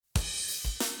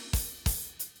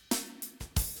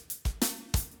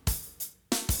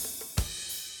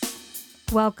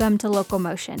Welcome to Local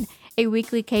Motion, a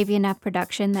weekly KVNF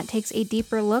production that takes a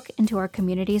deeper look into our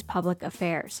community's public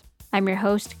affairs. I'm your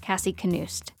host, Cassie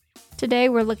Knust. Today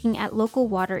we're looking at local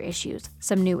water issues,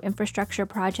 some new infrastructure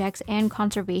projects, and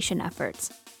conservation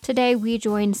efforts. Today we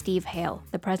join Steve Hale,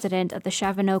 the president of the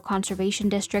Chavano Conservation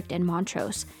District in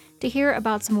Montrose, to hear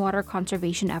about some water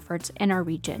conservation efforts in our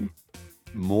region.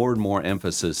 More and more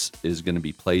emphasis is going to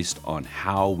be placed on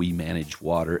how we manage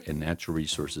water and natural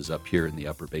resources up here in the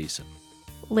Upper Basin.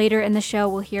 Later in the show,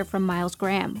 we'll hear from Miles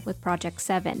Graham with Project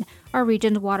 7, our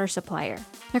region's water supplier.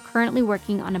 They're currently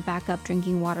working on a backup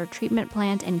drinking water treatment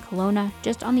plant in Kelowna,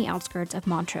 just on the outskirts of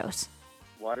Montrose.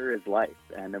 Water is life,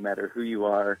 and no matter who you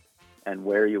are and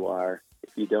where you are, if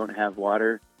you don't have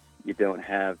water, you don't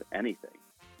have anything.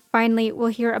 Finally, we'll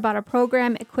hear about a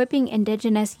program equipping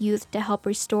Indigenous youth to help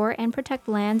restore and protect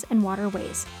lands and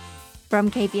waterways.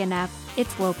 From KVNF,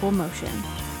 it's Local Motion.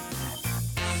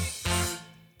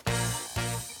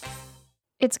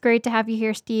 It's great to have you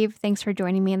here, Steve. Thanks for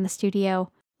joining me in the studio.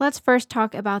 Let's first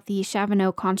talk about the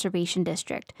Chavano Conservation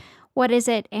District. What is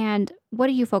it, and what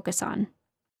do you focus on?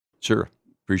 Sure.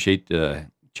 Appreciate the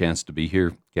chance to be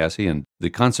here, Cassie. And the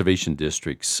conservation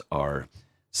districts are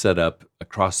set up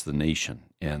across the nation,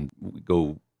 and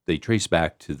they trace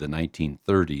back to the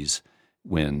 1930s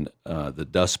when the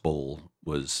Dust Bowl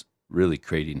was really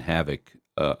creating havoc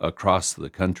across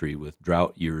the country with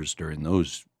drought years during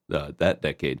that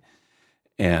decade.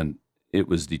 And it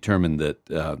was determined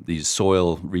that these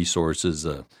soil resources,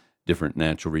 different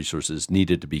natural resources,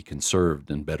 needed to be conserved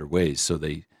in better ways. So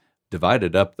they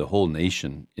divided up the whole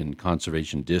nation in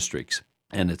conservation districts,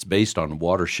 and it's based on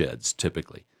watersheds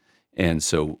typically. And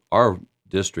so our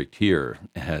district here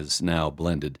has now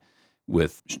blended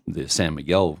with the San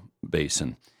Miguel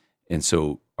Basin. And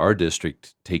so our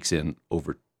district takes in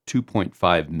over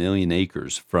 2.5 million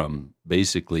acres from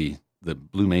basically the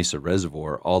Blue Mesa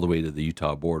Reservoir all the way to the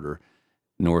Utah border,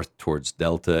 north towards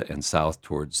Delta and south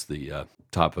towards the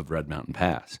top of Red Mountain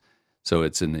Pass. So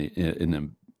it's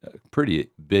in a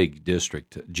pretty big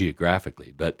district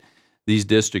geographically. But these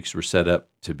districts were set up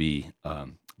to be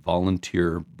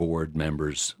volunteer board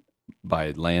members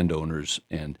by landowners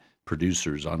and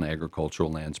producers on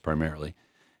agricultural lands primarily.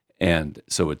 And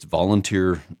so it's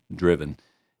volunteer driven,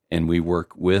 and we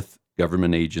work with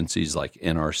government agencies like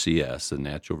NRCS, the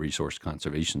Natural Resource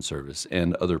Conservation Service,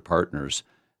 and other partners,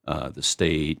 the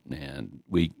state, and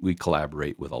we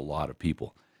collaborate with a lot of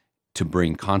people to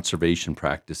bring conservation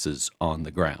practices on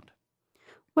the ground.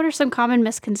 What are some common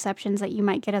misconceptions that you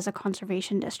might get as a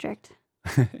conservation district?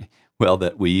 Well,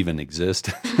 that we even exist.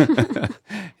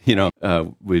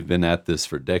 We've been at this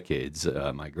for decades.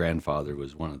 My grandfather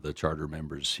was one of the charter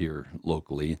members here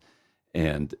locally.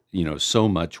 And, so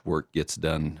much work gets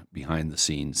done behind the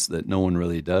scenes that no one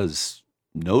really does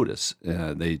notice.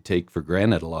 They take for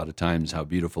granted a lot of times how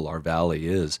beautiful our valley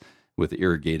is with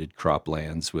irrigated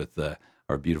croplands, with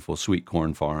our beautiful sweet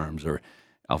corn farms or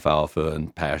alfalfa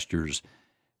and pastures.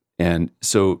 And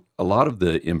so a lot of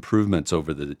the improvements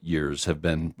over the years have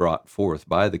been brought forth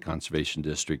by the Conservation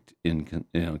District in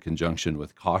conjunction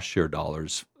with cost share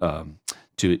dollars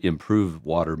to improve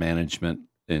water management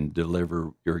and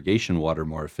deliver irrigation water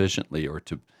more efficiently, or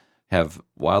to have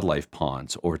wildlife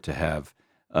ponds, or to have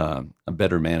a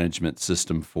better management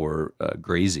system for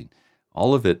grazing.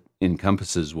 All of it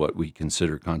encompasses what we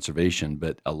consider conservation,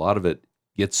 but a lot of it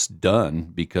gets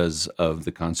done because of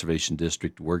the Conservation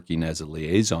District working as a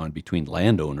liaison between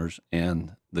landowners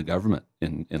and the government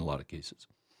in a lot of cases.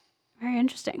 Very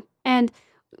interesting. And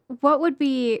walk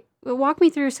me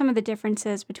through some of the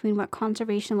differences between what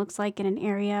conservation looks like in an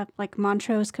area like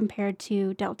Montrose compared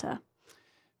to Delta.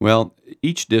 Well,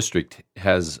 each district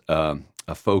has a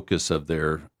focus of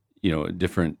their,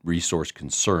 different resource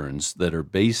concerns that are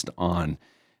based on,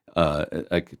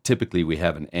 typically we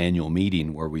have an annual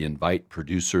meeting where we invite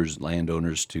producers,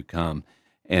 landowners to come,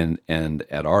 and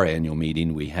at our annual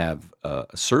meeting we have a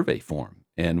survey form,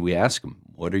 and we ask them,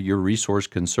 what are your resource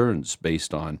concerns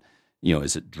based on,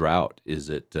 is it drought? Is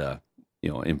it,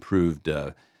 improved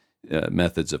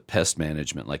methods of pest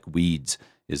management like weeds?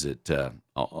 Is it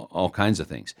all kinds of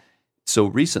things? So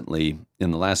recently,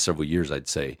 in the last several years, I'd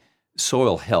say,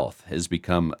 soil health has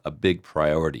become a big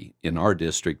priority. In our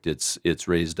district, it's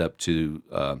raised up to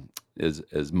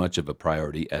as much of a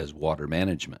priority as water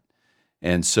management.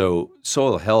 And so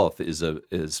soil health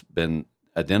has been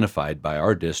identified by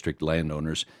our district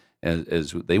landowners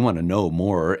as they want to know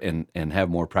more and have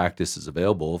more practices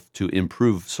available to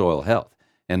improve soil health.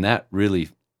 And that really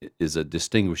is a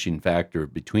distinguishing factor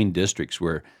between districts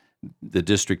where the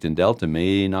district in Delta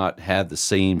may not have the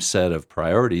same set of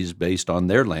priorities based on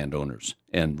their landowners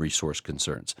and resource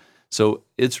concerns. So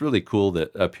it's really cool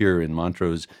that up here in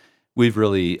Montrose, we've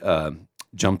really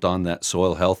jumped on that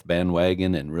soil health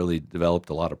bandwagon and really developed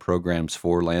a lot of programs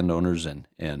for landowners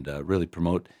and really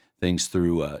promote things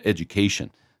through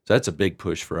education. So that's a big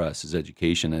push for us is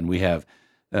education, and we have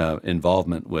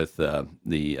involvement with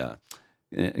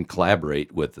and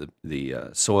collaborate with the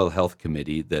Soil Health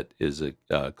Committee that is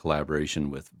a collaboration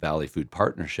with Valley Food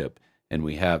Partnership, and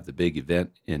we have the big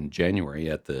event in January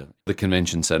at the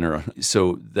convention center.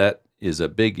 So that is a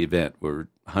big event where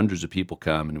hundreds of people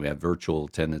come, and we have virtual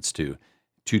attendance too.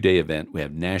 2-day event. We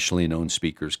have nationally known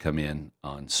speakers come in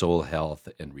on soil health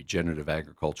and regenerative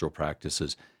agricultural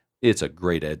practices. It's a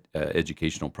great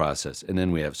educational process. And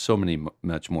then we have so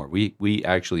much more. We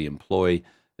actually employ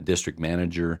a district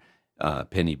manager,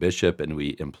 Penny Bishop, and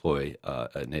we employ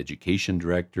an education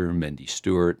director, Mindy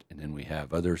Stewart, and then we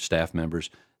have other staff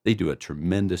members. They do a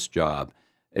tremendous job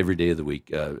every day of the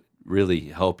week, really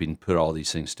helping put all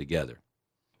these things together.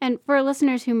 And for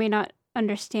listeners who may not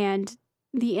understand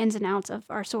the ins and outs of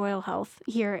our soil health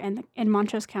here in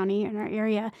Montrose County, in our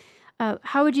area,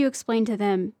 how would you explain to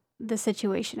them the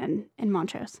situation in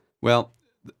Montrose? Well,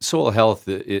 soil health,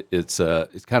 it's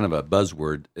kind of a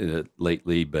buzzword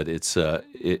lately, but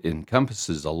it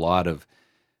encompasses a lot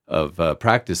of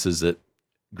practices that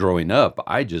growing up,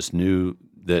 I just knew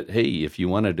that, hey, if you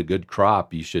wanted a good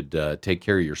crop, you should take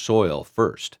care of your soil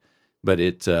first. But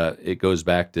it goes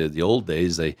back to the old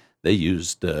days. They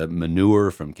used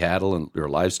manure from cattle or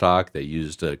livestock. They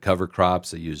used cover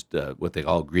crops. They used what they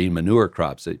call green manure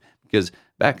crops. Because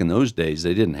back in those days,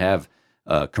 they didn't have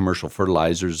commercial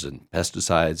fertilizers and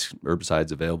pesticides,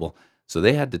 herbicides available. So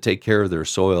they had to take care of their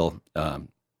soil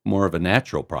more of a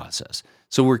natural process.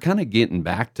 So we're kind of getting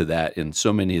back to that in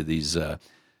so many of these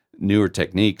newer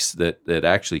techniques that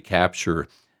actually capture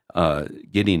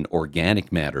getting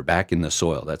organic matter back in the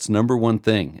soil. That's number one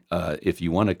thing. If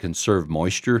you want to conserve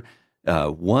moisture,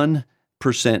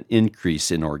 1%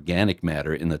 increase in organic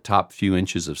matter in the top few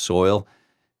inches of soil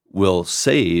will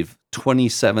save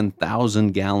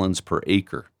 27,000 gallons per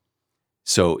acre.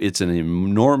 So it's an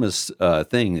enormous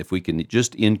thing if we can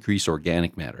just increase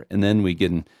organic matter. And then we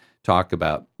can talk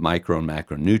about micro and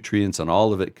macronutrients, and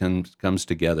all of it comes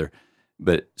together.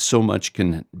 But so much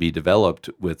can be developed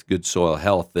with good soil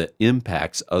health that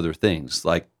impacts other things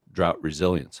like drought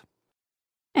resilience.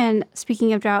 And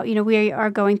speaking of drought, we are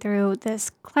going through this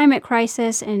climate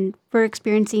crisis and we're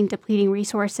experiencing depleting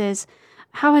resources.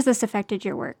 How has this affected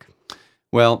your work?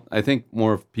 Well, I think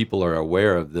more people are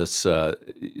aware of this.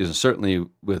 Certainly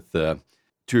with 2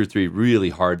 or 3 really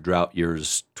hard drought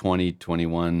years, 20,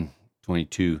 21,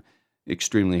 22,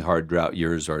 extremely hard drought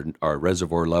years, our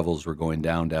reservoir levels were going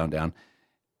down,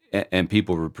 and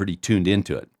people were pretty tuned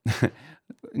into it.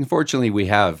 Unfortunately, we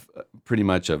have pretty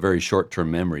much a very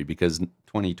short-term memory because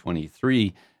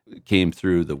 2023 came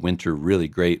through the winter, really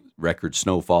great record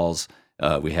snowfalls.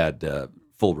 We had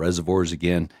full reservoirs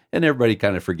again, and everybody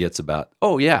kind of forgets about,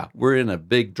 oh yeah, we're in a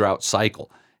big drought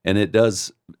cycle. And it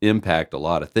does impact a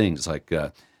lot of things like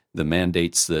the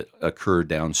mandates that occur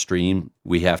downstream.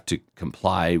 We have to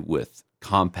comply with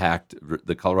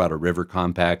the Colorado River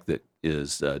Compact that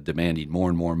is demanding more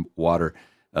and more water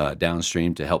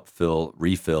downstream to help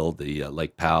refill the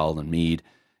Lake Powell and Meade,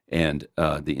 and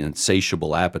the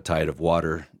insatiable appetite of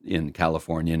water in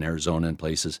California and Arizona and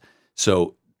places.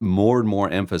 So more and more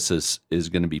emphasis is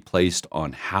going to be placed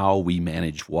on how we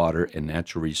manage water and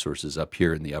natural resources up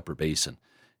here in the Upper Basin.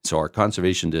 So our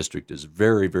conservation district is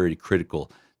very, very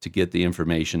critical to get the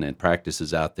information and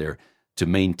practices out there to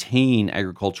maintain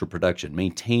agricultural production,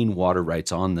 maintain water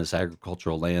rights on this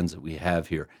agricultural lands that we have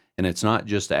here. And it's not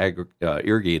just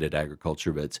irrigated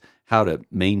agriculture, but it's how to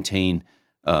maintain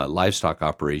livestock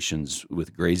operations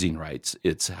with grazing rights.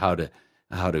 It's how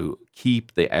to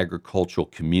keep the agricultural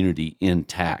community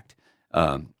intact.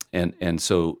 And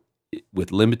so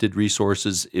with limited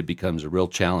resources, it becomes a real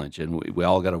challenge, and we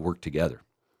all got to work together.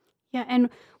 Yeah, and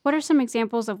what are some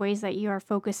examples of ways that you are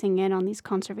focusing in on these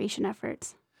conservation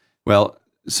efforts? Well,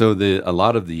 so a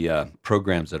lot of the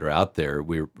programs that are out there,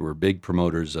 we're big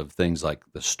promoters of things like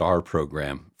the STAR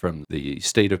program from the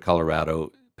state of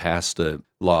Colorado, passed a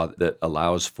law that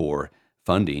allows for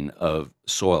funding of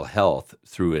soil health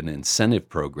through an incentive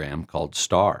program called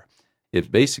STAR.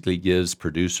 It basically gives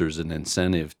producers an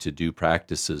incentive to do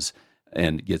practices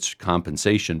and gets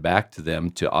compensation back to them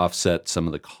to offset some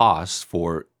of the costs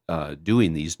for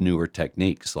doing these newer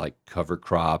techniques like cover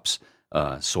crops,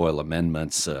 soil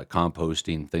amendments,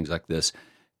 composting, things like this.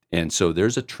 And so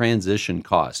there's a transition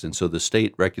cost. And so the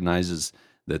state recognizes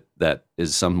that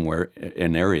is somewhere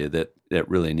an area that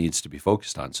really needs to be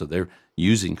focused on. So they're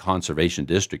using conservation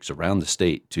districts around the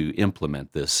state to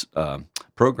implement this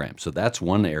program. So that's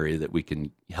one area that we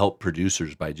can help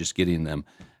producers by just getting them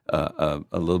a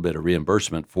little bit of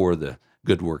reimbursement for the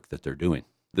good work that they're doing.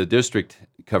 The district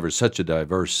covers such a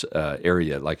diverse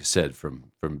area, like I said,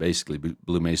 from basically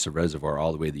Blue Mesa Reservoir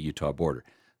all the way to the Utah border.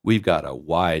 We've got a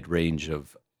wide range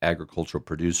of agricultural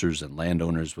producers and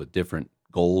landowners with different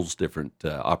goals, different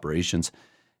operations,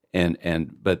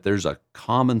 but there's a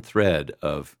common thread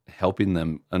of helping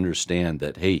them understand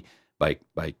that, hey, by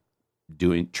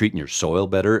treating your soil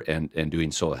better and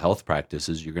doing soil health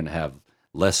practices, you're going to have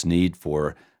less need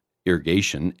for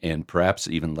irrigation and perhaps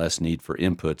even less need for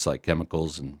inputs like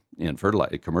chemicals and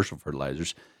commercial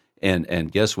fertilizers. And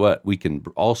guess what? We can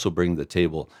also bring to the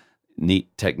table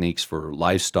neat techniques for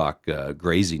livestock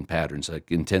grazing patterns, like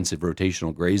intensive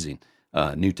rotational grazing,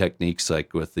 new techniques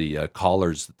like with the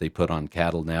collars that they put on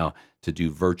cattle now to do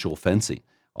virtual fencing.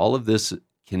 All of this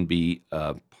can be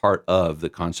part of the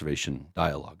conservation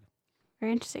dialogue.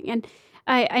 Very interesting. And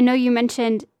I know you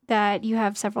mentioned that you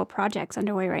have several projects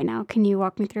underway right now. Can you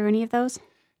walk me through any of those?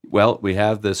 Well, we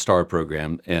have the STAR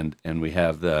program, and we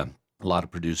have a lot of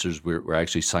producers. We're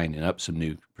actually signing up some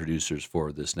new producers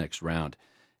for this next round,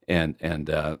 and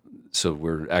so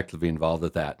we're actively involved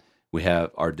with that. We have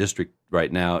our district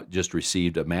right now just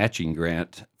received a matching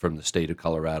grant from the state of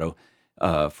Colorado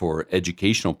for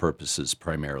educational purposes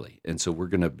primarily, and so we're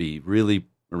going to be really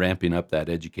ramping up that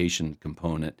education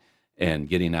component and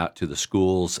getting out to the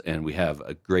schools. And we have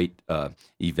a great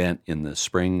event in the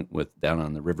spring down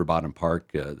on the River Bottom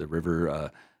Park, the River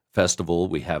Festival.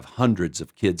 We have hundreds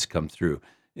of kids come through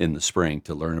in the spring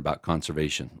to learn about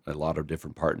conservation, a lot of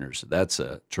different partners. That's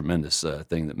a tremendous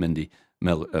thing that Mindy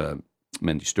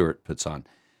Stewart puts on.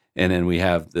 And then we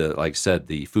have, like I said,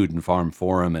 the Food and Farm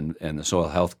Forum and the Soil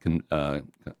Health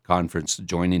Conference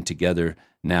joining together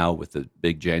now with the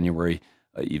big January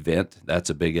event. That's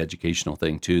a big educational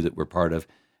thing too that we're part of.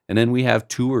 And then we have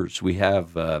tours. We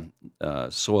have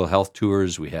soil health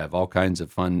tours. We have all kinds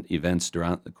of fun events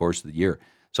throughout the course of the year.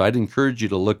 So I'd encourage you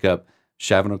to look up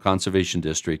Chavano Conservation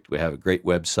District. We have a great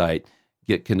website.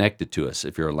 Get connected to us.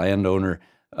 If you're a landowner,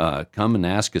 come and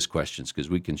ask us questions because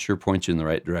we can sure point you in the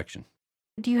right direction.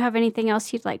 Do you have anything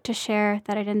else you'd like to share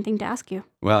that I didn't think to ask you?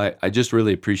 Well, I just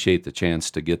really appreciate the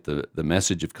chance to get the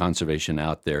message of conservation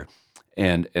out there.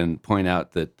 And point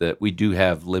out that we do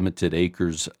have limited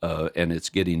acres, and it's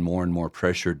getting more and more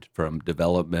pressured from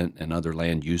development and other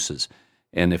land uses.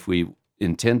 And if we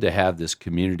intend to have this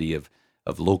community of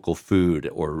local food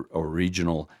or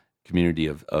regional community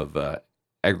of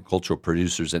agricultural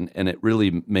producers, and it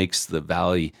really makes the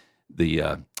valley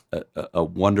a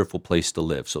wonderful place to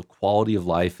live. So quality of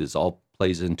life all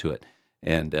plays into it.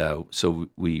 And so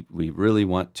we really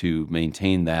want to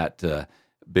maintain that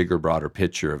bigger, broader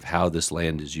picture of how this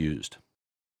land is used.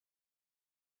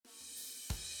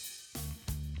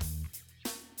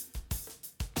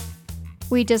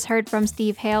 We just heard from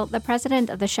Steve Hale, the president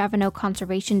of the Chavano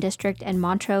Conservation District in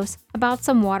Montrose, about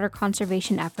some water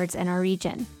conservation efforts in our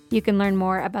region. You can learn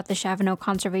more about the Chavano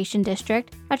Conservation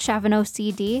District at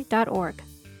chavanocd.org.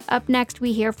 Up next,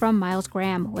 we hear from Miles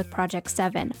Graham with Project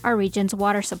 7, our region's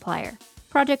water supplier.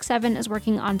 Project 7 is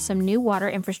working on some new water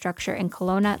infrastructure in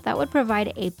Kelowna that would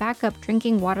provide a backup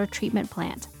drinking water treatment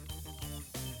plant.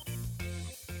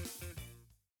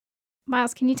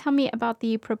 Miles, can you tell me about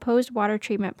the proposed water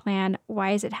treatment plan?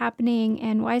 Why is it happening,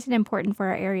 and why is it important for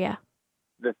our area?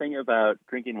 The thing about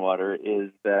drinking water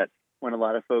is that when a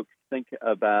lot of folks think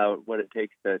about what it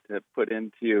takes to put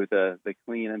into the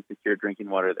clean and secure drinking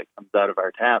water that comes out of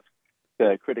our taps,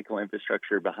 the critical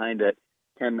infrastructure behind it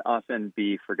can often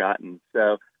be forgotten.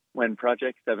 So when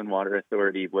Project 7 Water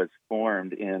Authority was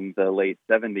formed in the late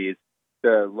 70s,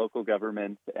 the local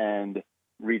government and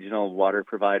regional water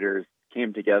providers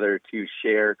came together to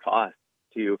share costs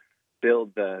to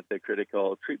build the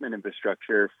critical treatment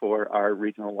infrastructure for our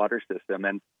regional water system.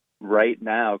 And right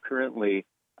now, currently,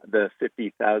 the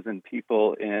 50,000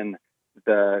 people in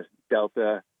the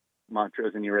Delta,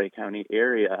 Montrose, and Ouray County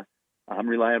area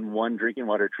rely on one drinking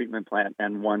water treatment plant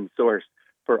and one source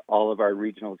for all of our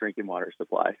regional drinking water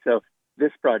supply. So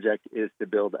this project is to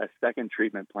build a second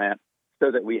treatment plant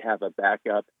so that we have a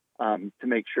backup to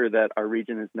make sure that our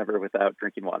region is never without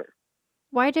drinking water.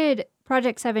 Why did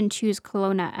Project 7 choose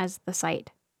Kelowna as the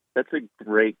site? That's a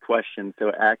great question.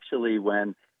 So actually,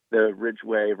 when the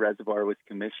Ridgeway Reservoir was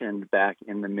commissioned back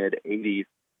in the mid-'80s,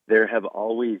 there have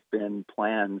always been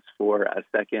plans for a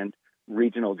second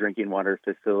regional drinking water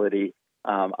facility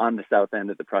on the south end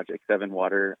of the Project 7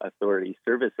 Water Authority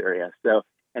service area. So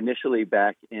initially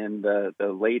back in the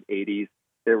late 80s,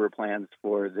 there were plans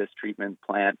for this treatment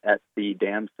plant at the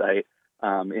dam site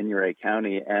in Ouray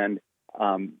County. And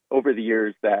over the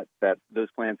years that those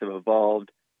plans have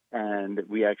evolved, and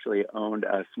we actually owned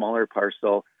a smaller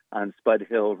parcel on Spud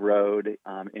Hill Road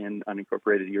in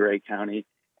unincorporated Ouray County.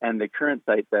 And the current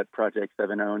site that Project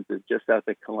 7 owns is just south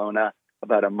of Kelowna,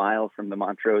 about a mile from the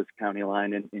Montrose County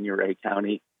line in Ouray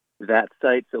County. That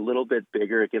site's a little bit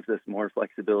bigger. It gives us more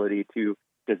flexibility to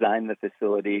design the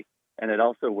facility, and it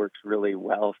also works really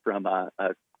well from a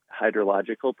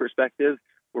hydrological perspective.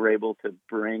 We're able to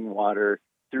bring water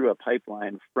through a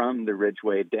pipeline from the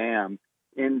Ridgeway Dam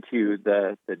into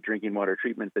the drinking water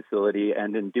treatment facility.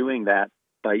 And in doing that,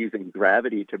 by using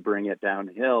gravity to bring it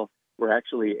downhill, we're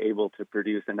actually able to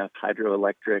produce enough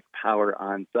hydroelectric power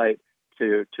on site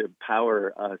to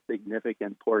power a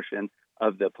significant portion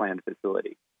of the planned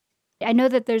facility. I know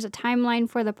that there's a timeline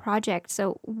for the project,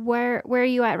 so where are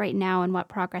you at right now and what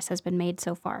progress has been made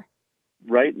so far?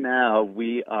 Right now,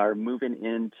 we are moving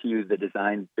into the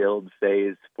design build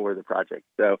phase for the project.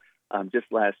 So just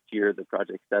last year, the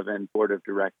Project 7 Board of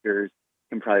Directors,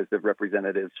 comprised of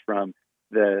representatives from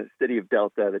the City of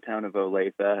Delta, the Town of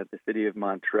Olathe, the City of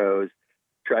Montrose,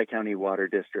 Tri-County Water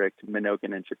District,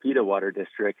 Minokan and Chipeta Water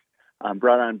Districts,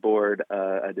 brought on board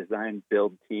a design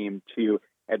build team to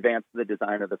advance the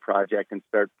design of the project and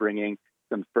start bringing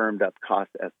some firmed up cost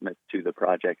estimates to the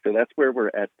project. So that's where we're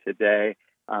at today.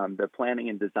 The planning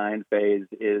and design phase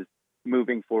is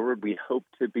moving forward. We hope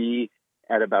to be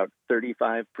at about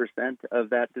 35% of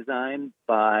that design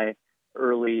by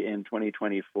early in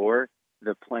 2024.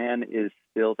 The plan is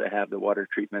still to have the water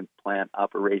treatment plant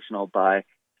operational by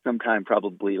sometime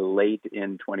probably late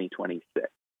in 2026.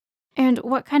 And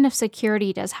what kind of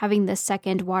security does having this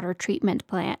second water treatment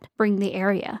plant bring the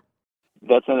area?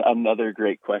 That's another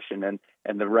great question.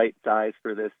 And the right size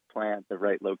for this plant, the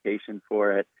right location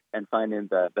for it, and finding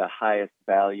the highest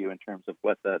value in terms of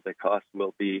what the cost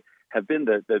will be have been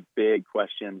the big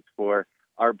questions for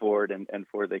our board and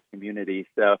for the community.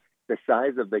 So the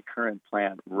size of the current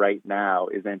plant right now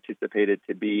is anticipated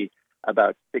to be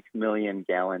about 6 million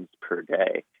gallons per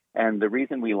day. And the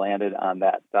reason we landed on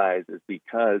that size is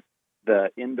because the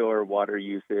indoor water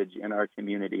usage in our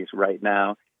communities right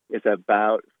now is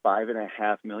about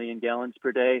 5.5 million gallons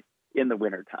per day in the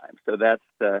wintertime. So that's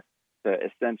the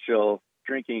essential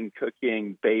drinking,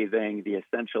 cooking, bathing, the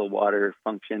essential water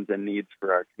functions and needs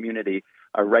for our community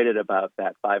are right at about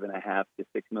that 5.5 to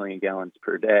 6 million gallons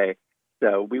per day.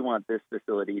 So we want this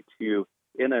facility to,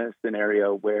 in a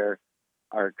scenario where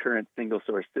our current single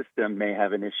source system may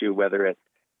have an issue, whether it's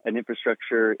an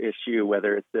infrastructure issue,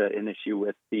 whether it's an issue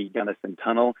with the Gunnison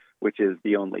Tunnel, which is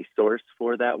the only source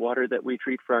for that water that we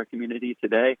treat for our community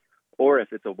today, or if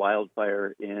it's a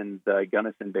wildfire in the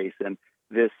Gunnison Basin,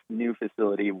 this new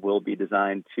facility will be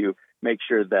designed to make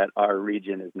sure that our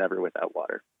region is never without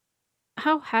water.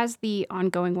 How has the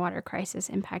ongoing water crisis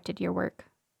impacted your work?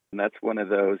 And that's one of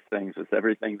those things with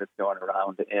everything that's going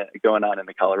on in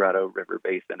the Colorado River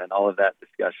Basin and all of that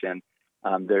discussion.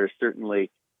 There's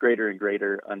certainly greater and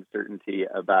greater uncertainty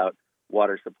about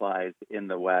water supplies in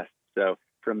the West. So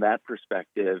from that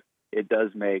perspective, it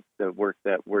does make the work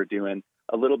that we're doing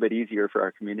a little bit easier for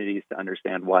our communities to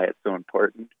understand why it's so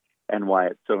important and why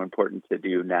it's so important to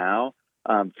do now.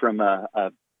 From a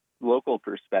local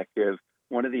perspective,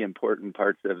 one of the important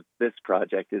parts of this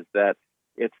project is that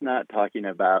it's not talking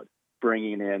about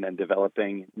bringing in and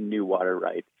developing new water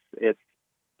rights. It's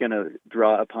going to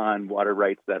draw upon water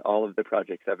rights that all of the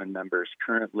Project 7 members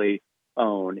currently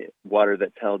own, water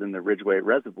that's held in the Ridgeway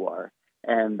Reservoir.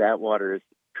 And that water is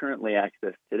currently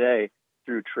accessed today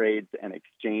through trades and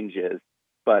exchanges.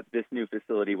 But this new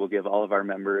facility will give all of our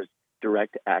members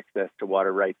direct access to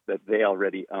water rights that they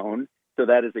already own. So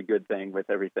that is a good thing with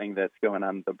everything that's going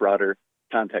on in the broader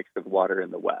context of water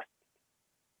in the West.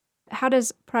 How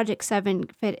does Project 7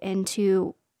 fit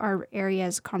into our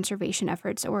area's conservation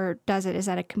efforts, or is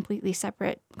that a completely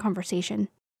separate conversation?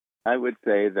 I would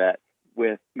say that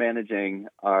with managing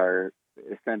our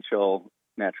essential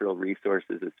natural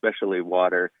resources, especially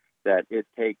water, that it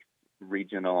takes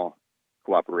regional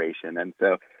cooperation. And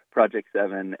so Project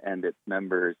 7 and its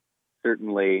members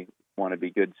certainly want to be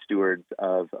good stewards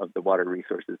of the water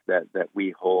resources that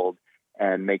we hold,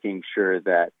 and making sure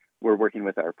that we're working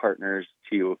with our partners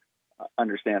to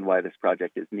understand why this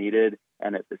project is needed,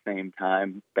 and at the same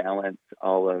time balance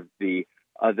all of the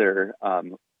other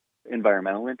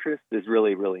environmental interests is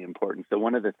really, really important. So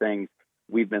one of the things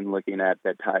we've been looking at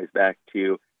that ties back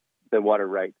to the water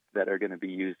rights that are going to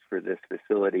be used for this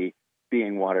facility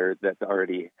being water that's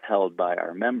already held by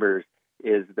our members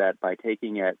is that by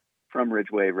taking it from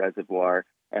Ridgeway Reservoir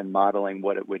and modeling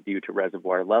what it would do to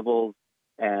reservoir levels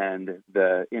and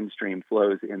the in-stream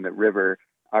flows in the river,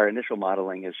 our initial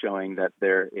modeling is showing that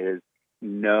there is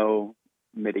no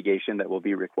mitigation that will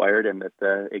be required and that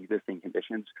the existing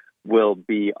conditions will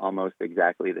be almost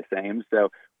exactly the same. So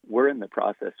we're in the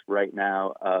process right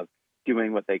now of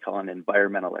doing what they call an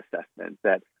environmental assessment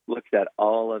that looks at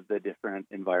all of the different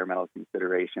environmental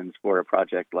considerations for a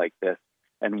project like this.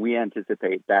 And we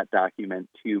anticipate that document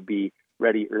to be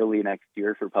ready early next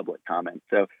year for public comment.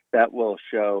 So that will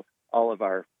show all of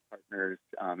our partners,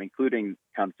 including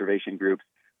conservation groups,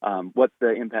 what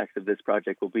the impacts of this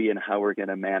project will be and how we're going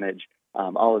to manage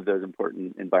all of those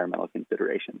important environmental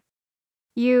considerations.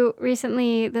 You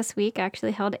recently, this week,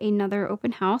 actually held another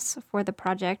open house for the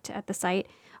project at the site.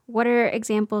 What are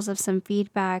examples of some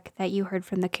feedback that you heard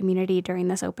from the community during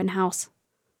this open house?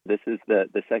 This is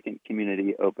the second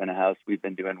community open house. We've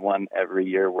been doing one every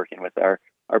year, working with our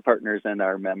partners and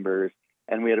our members.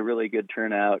 And we had a really good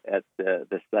turnout at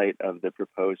the site of the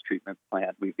proposed treatment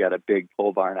plant. We've got a big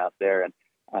pole barn out there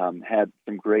and had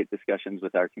some great discussions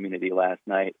with our community last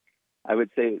night. I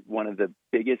would say one of the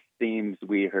biggest themes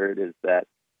we heard is that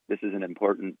this is an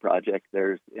important project.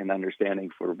 There's an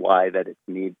understanding for why it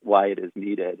is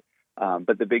needed.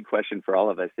 But the big question for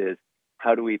all of us is,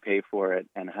 how do we pay for it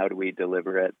and how do we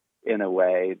deliver it in a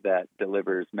way that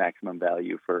delivers maximum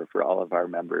value for all of our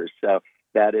members? So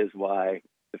that is why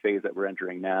the phase that we're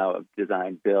entering now of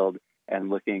design, build, and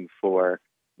looking for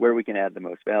where we can add the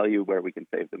most value, where we can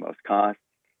save the most cost.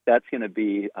 That's going to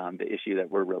be the issue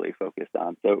that we're really focused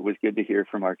on. So it was good to hear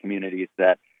from our communities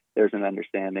that there's an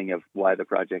understanding of why the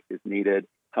project is needed,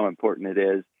 how important it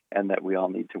is, and that we all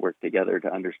need to work together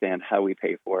to understand how we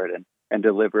pay for it and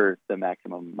deliver the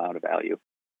maximum amount of value.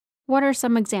 What are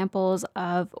some examples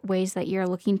of ways that you're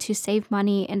looking to save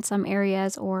money in some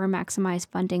areas or maximize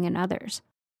funding in others?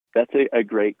 That's a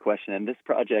great question. And this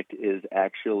project is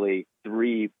actually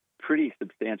 3 pretty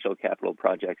substantial capital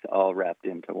projects all wrapped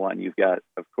into one. You've got,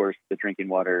 of course, the drinking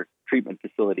water treatment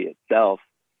facility itself,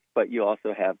 but you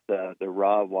also have the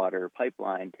raw water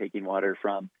pipeline taking water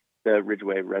from the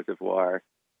Ridgeway Reservoir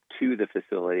to the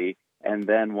facility. And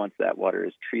then once that water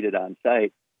is treated on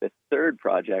site, the third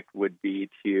project would be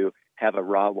to have a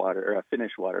raw water or a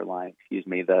finished water line,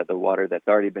 the water that's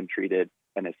already been treated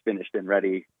and is finished and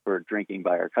ready for drinking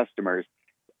by our customers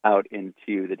out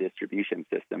into the distribution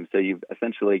system. So you've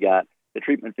essentially got the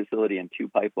treatment facility and 2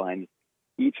 pipelines,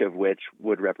 each of which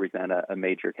would represent a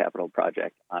major capital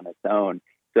project on its own.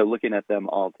 So looking at them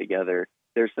all together,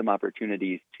 there's some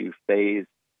opportunities to phase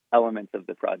elements of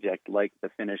the project, like the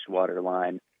finished water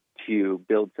line, to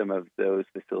build some of those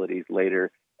facilities later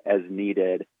as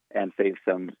needed and save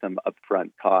some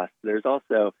upfront costs. There's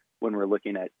also, when we're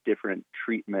looking at different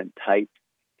treatment types,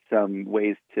 some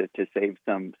ways to save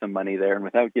some money there. And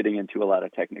without getting into a lot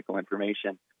of technical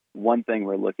information, one thing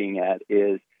we're looking at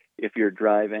is if you're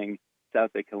driving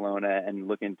south of Kelowna and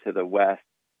looking to the west,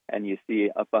 and you see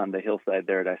up on the hillside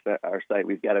there at our site,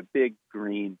 we've got a big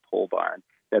green pole barn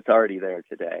that's already there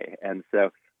today. And so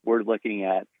we're looking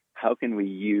at how can we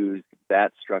use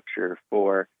that structure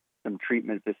for some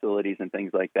treatment facilities and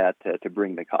things like that to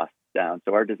bring the costs down.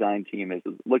 So our design team is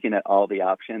looking at all the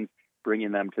options,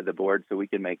 bringing them to the board so we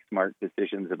can make smart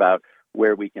decisions about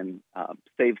where we can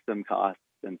save some costs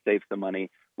and save some money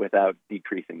without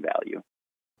decreasing value.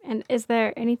 And is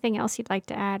there anything else you'd like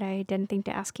to add I didn't think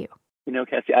to ask you?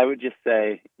 Cassie, I would just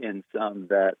say in sum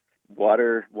that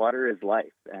water is life.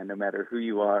 And no matter who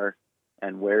you are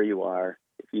and where you are,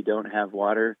 if you don't have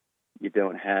water, you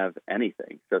don't have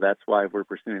anything. So that's why we're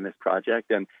pursuing this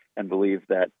project and believe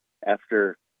that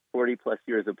after 40 plus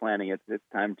years of planning, it's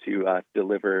time to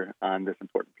deliver on this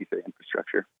important piece of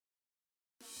infrastructure.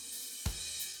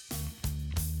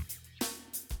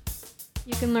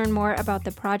 You can learn more about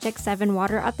the Project 7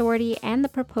 Water Authority and the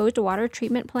proposed water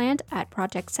treatment plant at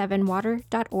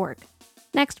project7water.org.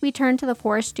 Next, we turn to the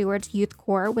Forest Stewards Youth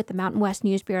Corps with the Mountain West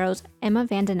News Bureau's Emma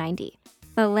Vandeninde.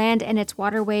 The land and its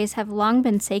waterways have long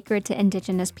been sacred to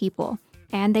Indigenous people,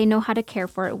 and they know how to care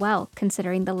for it well,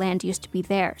 considering the land used to be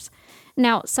theirs.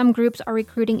 Now, some groups are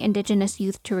recruiting Indigenous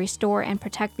youth to restore and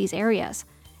protect these areas.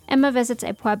 Emma visits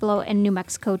a pueblo in New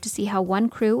Mexico to see how one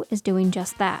crew is doing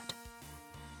just that.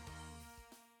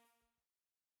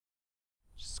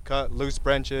 Just cut loose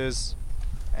branches,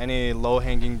 any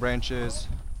low-hanging branches.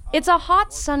 It's a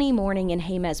hot, sunny morning in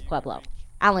Jemez Pueblo.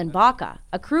 Alan Baca,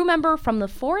 a crew member from the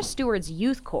Forest Stewards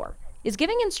Youth Corps, is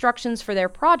giving instructions for their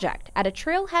project at a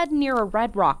trailhead near a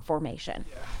red rock formation.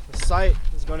 The site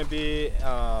is going to be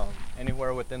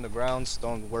anywhere within the grounds.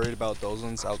 Don't worry about those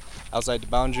ones outside the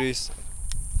boundaries.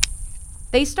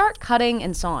 They start cutting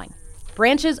and sawing.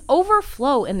 Branches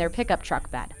overflow in their pickup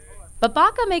truck bed. But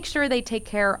Baca makes sure they take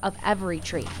care of every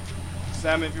tree.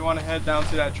 Sam, if you want to head down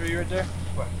to that tree right there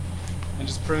and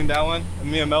just prune that one,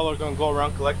 and me and Mel are going to go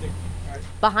around collecting.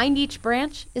 Behind each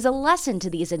branch is a lesson to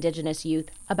these indigenous youth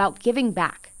about giving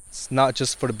back. It's not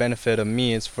just for the benefit of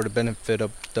me, it's for the benefit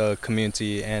of the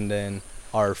community and then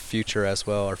our future as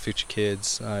well, our future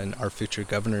kids and our future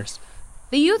governors.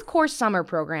 The Youth Corps summer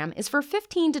program is for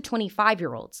 15 to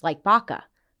 25-year-olds like Baca.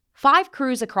 5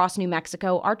 crews across New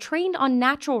Mexico are trained on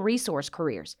natural resource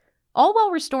careers, all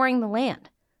while restoring the land.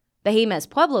 The Jemez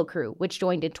Pueblo crew, which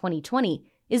joined in 2020,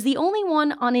 is the only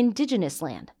one on indigenous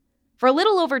land. For a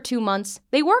little over 2 months,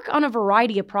 they work on a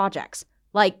variety of projects,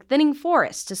 like thinning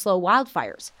forests to slow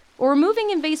wildfires, or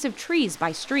removing invasive trees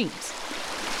by streams.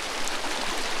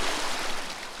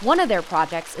 One of their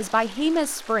projects is by Jemez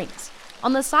Springs.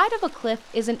 On the side of a cliff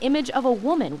is an image of a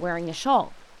woman wearing a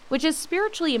shawl, which is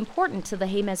spiritually important to the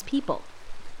Jemez people.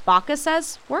 Baca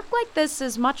says work like this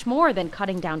is much more than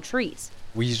cutting down trees.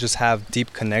 We just have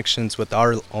deep connections with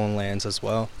our own lands as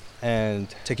well.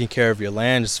 And taking care of your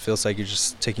land just feels like you're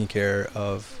just taking care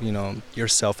of,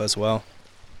 yourself as well.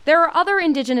 There are other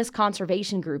indigenous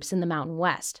conservation groups in the Mountain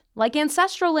West, like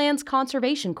Ancestral Lands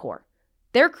Conservation Corps.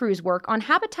 Their crews work on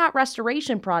habitat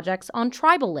restoration projects on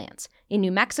tribal lands in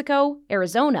New Mexico,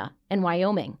 Arizona, and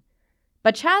Wyoming.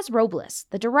 But Chaz Robles,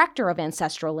 the director of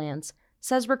Ancestral Lands,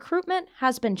 says recruitment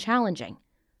has been challenging.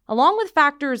 Along with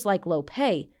factors like low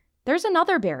pay, there's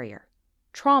another barrier: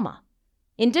 trauma.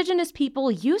 Indigenous people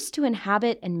used to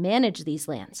inhabit and manage these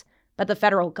lands, but the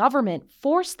federal government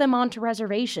forced them onto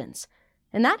reservations.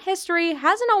 And that history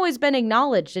hasn't always been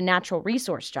acknowledged in natural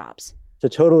resource jobs. To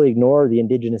totally ignore the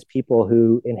indigenous people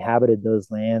who inhabited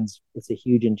those lands, it's a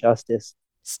huge injustice.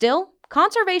 Still,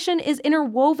 conservation is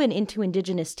interwoven into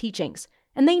indigenous teachings,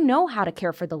 and they know how to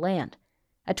care for the land.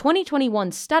 A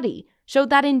 2021 study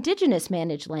showed that indigenous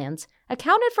managed lands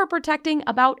accounted for protecting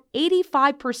about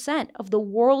 85% of the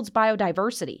world's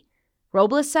biodiversity.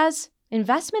 Robles says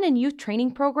investment in youth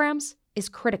training programs is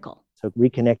critical. So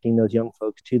reconnecting those young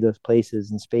folks to those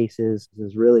places and spaces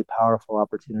is a really powerful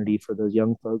opportunity for those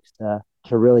young folks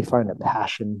to really find a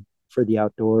passion for the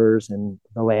outdoors and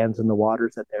the lands and the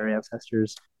waters that their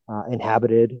ancestors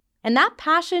inhabited. And that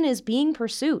passion is being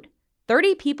pursued.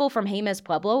 30 people from Jemez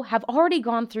Pueblo have already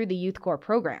gone through the Youth Corps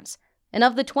programs. And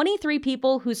of the 23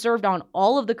 people who served on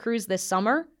all of the crews this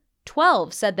summer,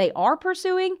 12 said they are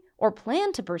pursuing or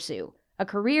plan to pursue a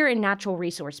career in natural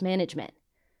resource management.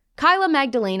 Kyla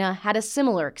Magdalena had a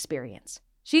similar experience.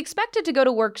 She expected to go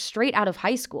to work straight out of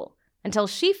high school until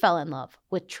she fell in love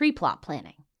with tree plot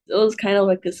planning. It was kind of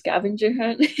like a scavenger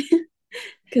hunt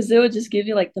because they would just give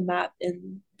you like the map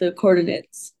and the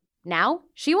coordinates. Now,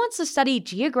 she wants to study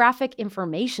geographic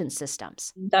information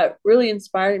systems. That really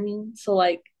inspired me. So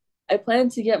I plan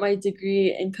to get my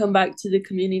degree and come back to the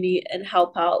community and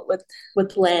help out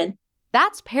with land.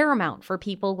 That's paramount for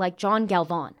people like John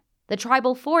Galvan, the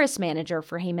tribal forest manager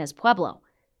for Jemez Pueblo.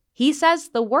 He says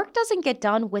the work doesn't get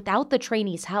done without the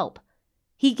trainees' help.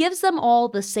 He gives them all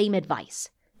the same advice.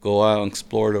 Go out and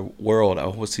explore the world. I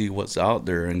will see what's out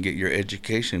there and get your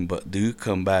education, but do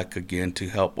come back again to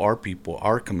help our people,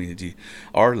 our community,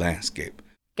 our landscape.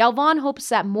 Galvan hopes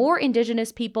that more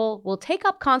indigenous people will take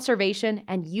up conservation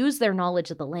and use their knowledge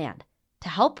of the land to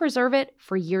help preserve it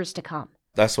for years to come.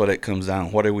 That's what it comes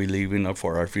down. What are we leaving up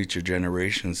for our future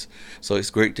generations? So it's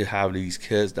great to have these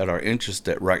kids that are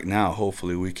interested right now.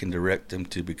 Hopefully we can direct them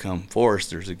to become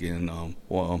foresters again,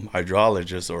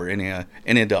 hydrologists or any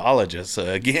entomologists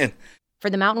again. For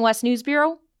the Mountain West News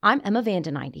Bureau, I'm Emma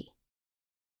Vandeninde.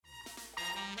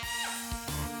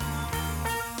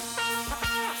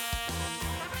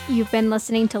 You've been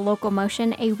listening to Local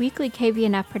Motion, a weekly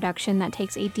KVNF production that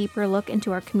takes a deeper look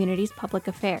into our community's public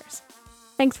affairs.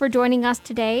 Thanks for joining us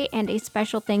today, and a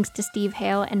special thanks to Steve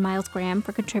Hale and Miles Graham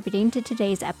for contributing to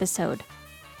today's episode.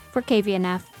 For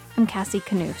KVNF, I'm Cassie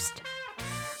Knust.